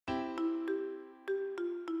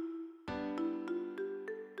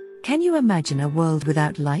Can you imagine a world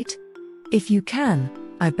without light? If you can,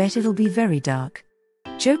 I bet it'll be very dark.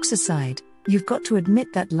 Jokes aside, you've got to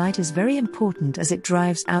admit that light is very important as it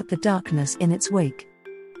drives out the darkness in its wake.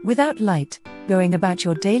 Without light, going about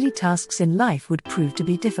your daily tasks in life would prove to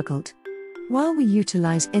be difficult. While we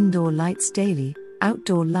utilize indoor lights daily,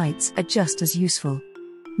 outdoor lights are just as useful.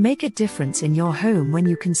 Make a difference in your home when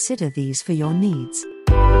you consider these for your needs.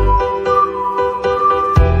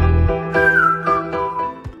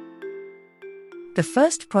 The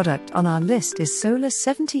first product on our list is Solar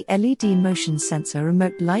 70 LED Motion Sensor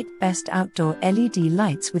Remote Light Best Outdoor LED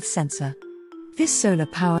Lights with Sensor. This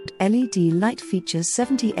solar-powered LED light features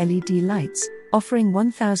 70 LED lights, offering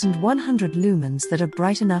 1,100 lumens that are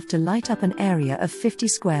bright enough to light up an area of 50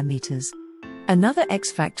 square meters. Another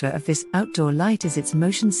X-factor of this outdoor light is its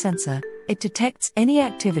motion sensor. It detects any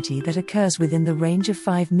activity that occurs within the range of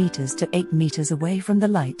 5 meters to 8 meters away from the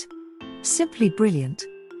light. Simply brilliant.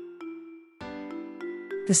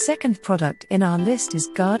 The second product in our list is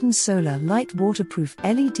Garden Solar Light Waterproof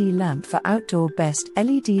LED Lamp for Outdoor Best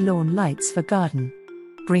LED Lawn Lights for Garden.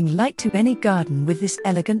 Bring light to any garden with this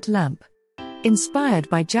elegant lamp. Inspired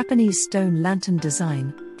by Japanese stone lantern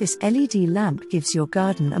design, this LED lamp gives your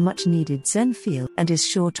garden a much-needed zen feel and is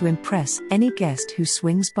sure to impress any guest who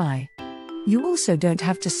swings by. You also don't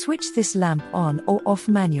have to switch this lamp on or off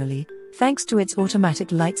manually, thanks to its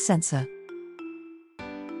automatic light sensor.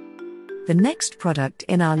 The next product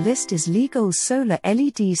in our list is Leegoal Solar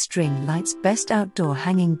LED String Lights Best Outdoor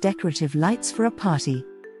Hanging Decorative Lights for a Party.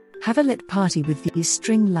 Have a lit party with these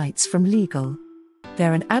string lights from Leegoal.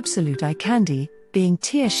 They're an absolute eye candy, being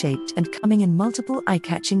tear-shaped and coming in multiple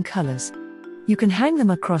eye-catching colors. You can hang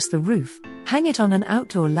them across the roof, hang it on an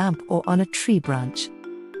outdoor lamp or on a tree branch.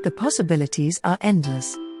 The possibilities are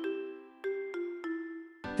endless.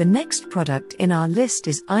 The next product in our list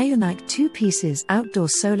is IUNYK 2 Pieces Outdoor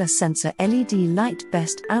Solar Sensor LED Light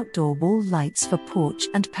Best Outdoor Wall Lights for Porch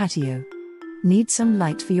and Patio. Need some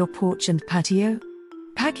light for your porch and patio?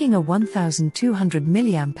 Packing a 1200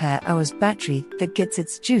 mAh battery that gets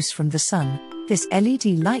its juice from the sun, this LED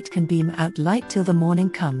light can beam out light till the morning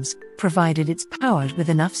comes, provided it's powered with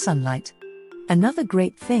enough sunlight. Another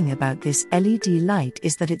great thing about this LED light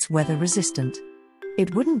is that it's weather resistant.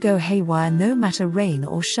 It wouldn't go haywire no matter rain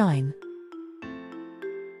or shine.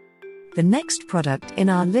 The next product in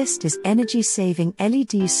our list is energy-saving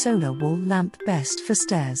LED solar wall lamp best for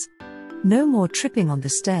stairs. No more tripping on the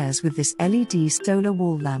stairs with this LED solar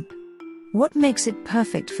wall lamp. What makes it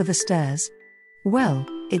perfect for the stairs? Well,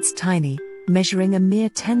 it's tiny, measuring a mere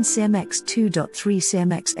 10 cm x 2.3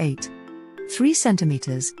 cm x 8. 3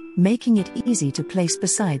 centimeters, making it easy to place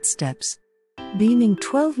beside steps. Beaming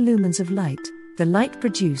 12 lumens of light, the light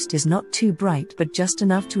produced is not too bright but just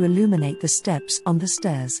enough to illuminate the steps on the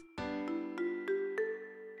stairs.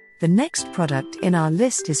 The next product in our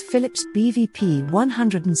list is Philips BVP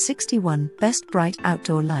 161 Best Bright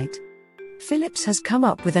Outdoor Light. Philips has come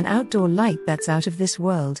up with an outdoor light that's out of this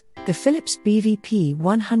world, the Philips BVP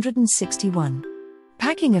 161.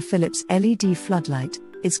 Packing a Philips LED floodlight,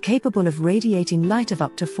 it's capable of radiating light of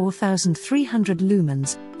up to 4,300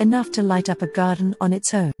 lumens, enough to light up a garden on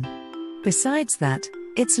its own. Besides that,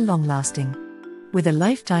 it's long-lasting. With a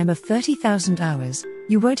lifetime of 30,000 hours,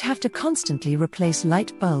 you won't have to constantly replace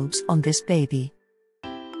light bulbs on this baby.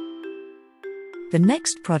 The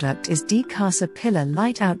next product is DECASA Pillar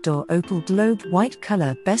Light Outdoor Opal Globe White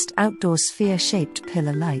Color Best Outdoor Sphere-Shaped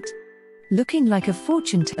Pillar Light. Looking like a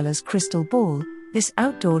fortune teller's crystal ball, this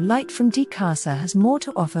outdoor light from DECASA has more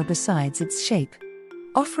to offer besides its shape.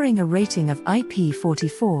 Offering a rating of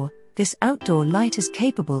IP44, this outdoor light is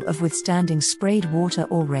capable of withstanding sprayed water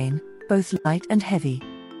or rain, both light and heavy.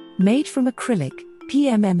 Made from acrylic,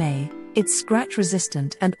 PMMA, it's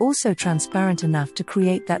scratch-resistant and also transparent enough to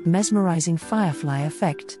create that mesmerizing firefly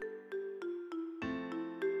effect.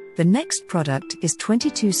 The next product is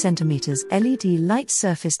 22 cm LED Light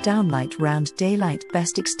Surface Downlight Round Daylight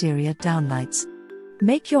Best Exterior Downlights.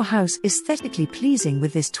 Make your house aesthetically pleasing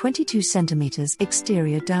with this 22 cm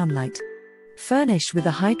exterior downlight. Furnished with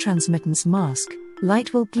a high transmittance mask,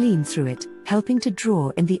 light will gleam through it, helping to draw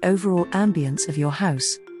in the overall ambience of your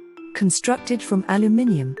house. Constructed from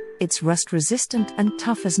aluminium, it's rust-resistant and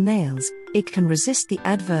tough as nails. It can resist the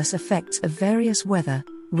adverse effects of various weather,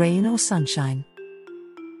 rain or sunshine.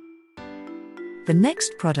 The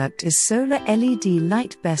next product is Solar LED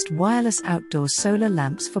Light Best Wireless Outdoor Solar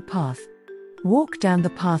Lamps for Path. Walk down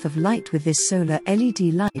the path of light with this solar LED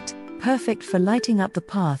light, perfect for lighting up the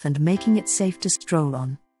path and making it safe to stroll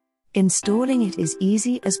on. Installing it is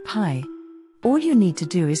easy as pie. All you need to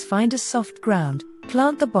do is find a soft ground,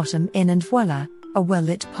 plant the bottom in and voila, a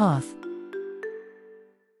well-lit path.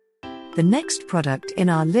 The next product in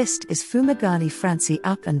our list is Fumagalli Francy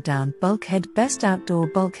Up and Down Bulkhead Best Outdoor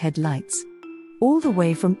Bulkhead Lights. All the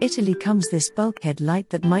way from Italy comes this bulkhead light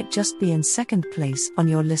that might just be in second place on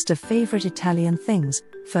your list of favorite Italian things.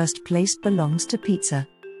 First place belongs to pizza.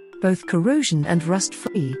 Both corrosion and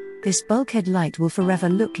rust-free, this bulkhead light will forever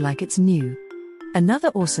look like it's new. Another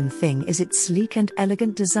awesome thing is its sleek and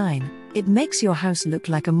elegant design. It makes your house look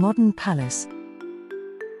like a modern palace.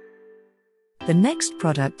 The next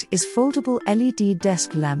product is foldable LED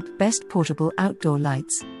desk lamp Best Portable Outdoor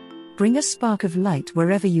Lights. Bring a spark of light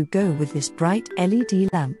wherever you go with this bright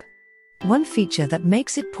LED lamp. One feature that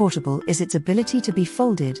makes it portable is its ability to be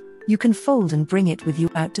folded. You can fold and bring it with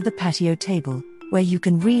you out to the patio table, where you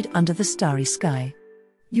can read under the starry sky.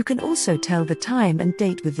 You can also tell the time and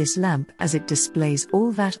date with this lamp as it displays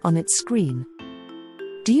all that on its screen.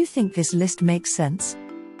 Do you think this list makes sense?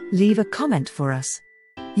 Leave a comment for us.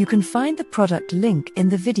 You can find the product link in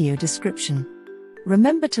the video description.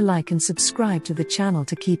 Remember to like and subscribe to the channel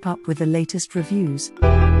to keep up with the latest reviews.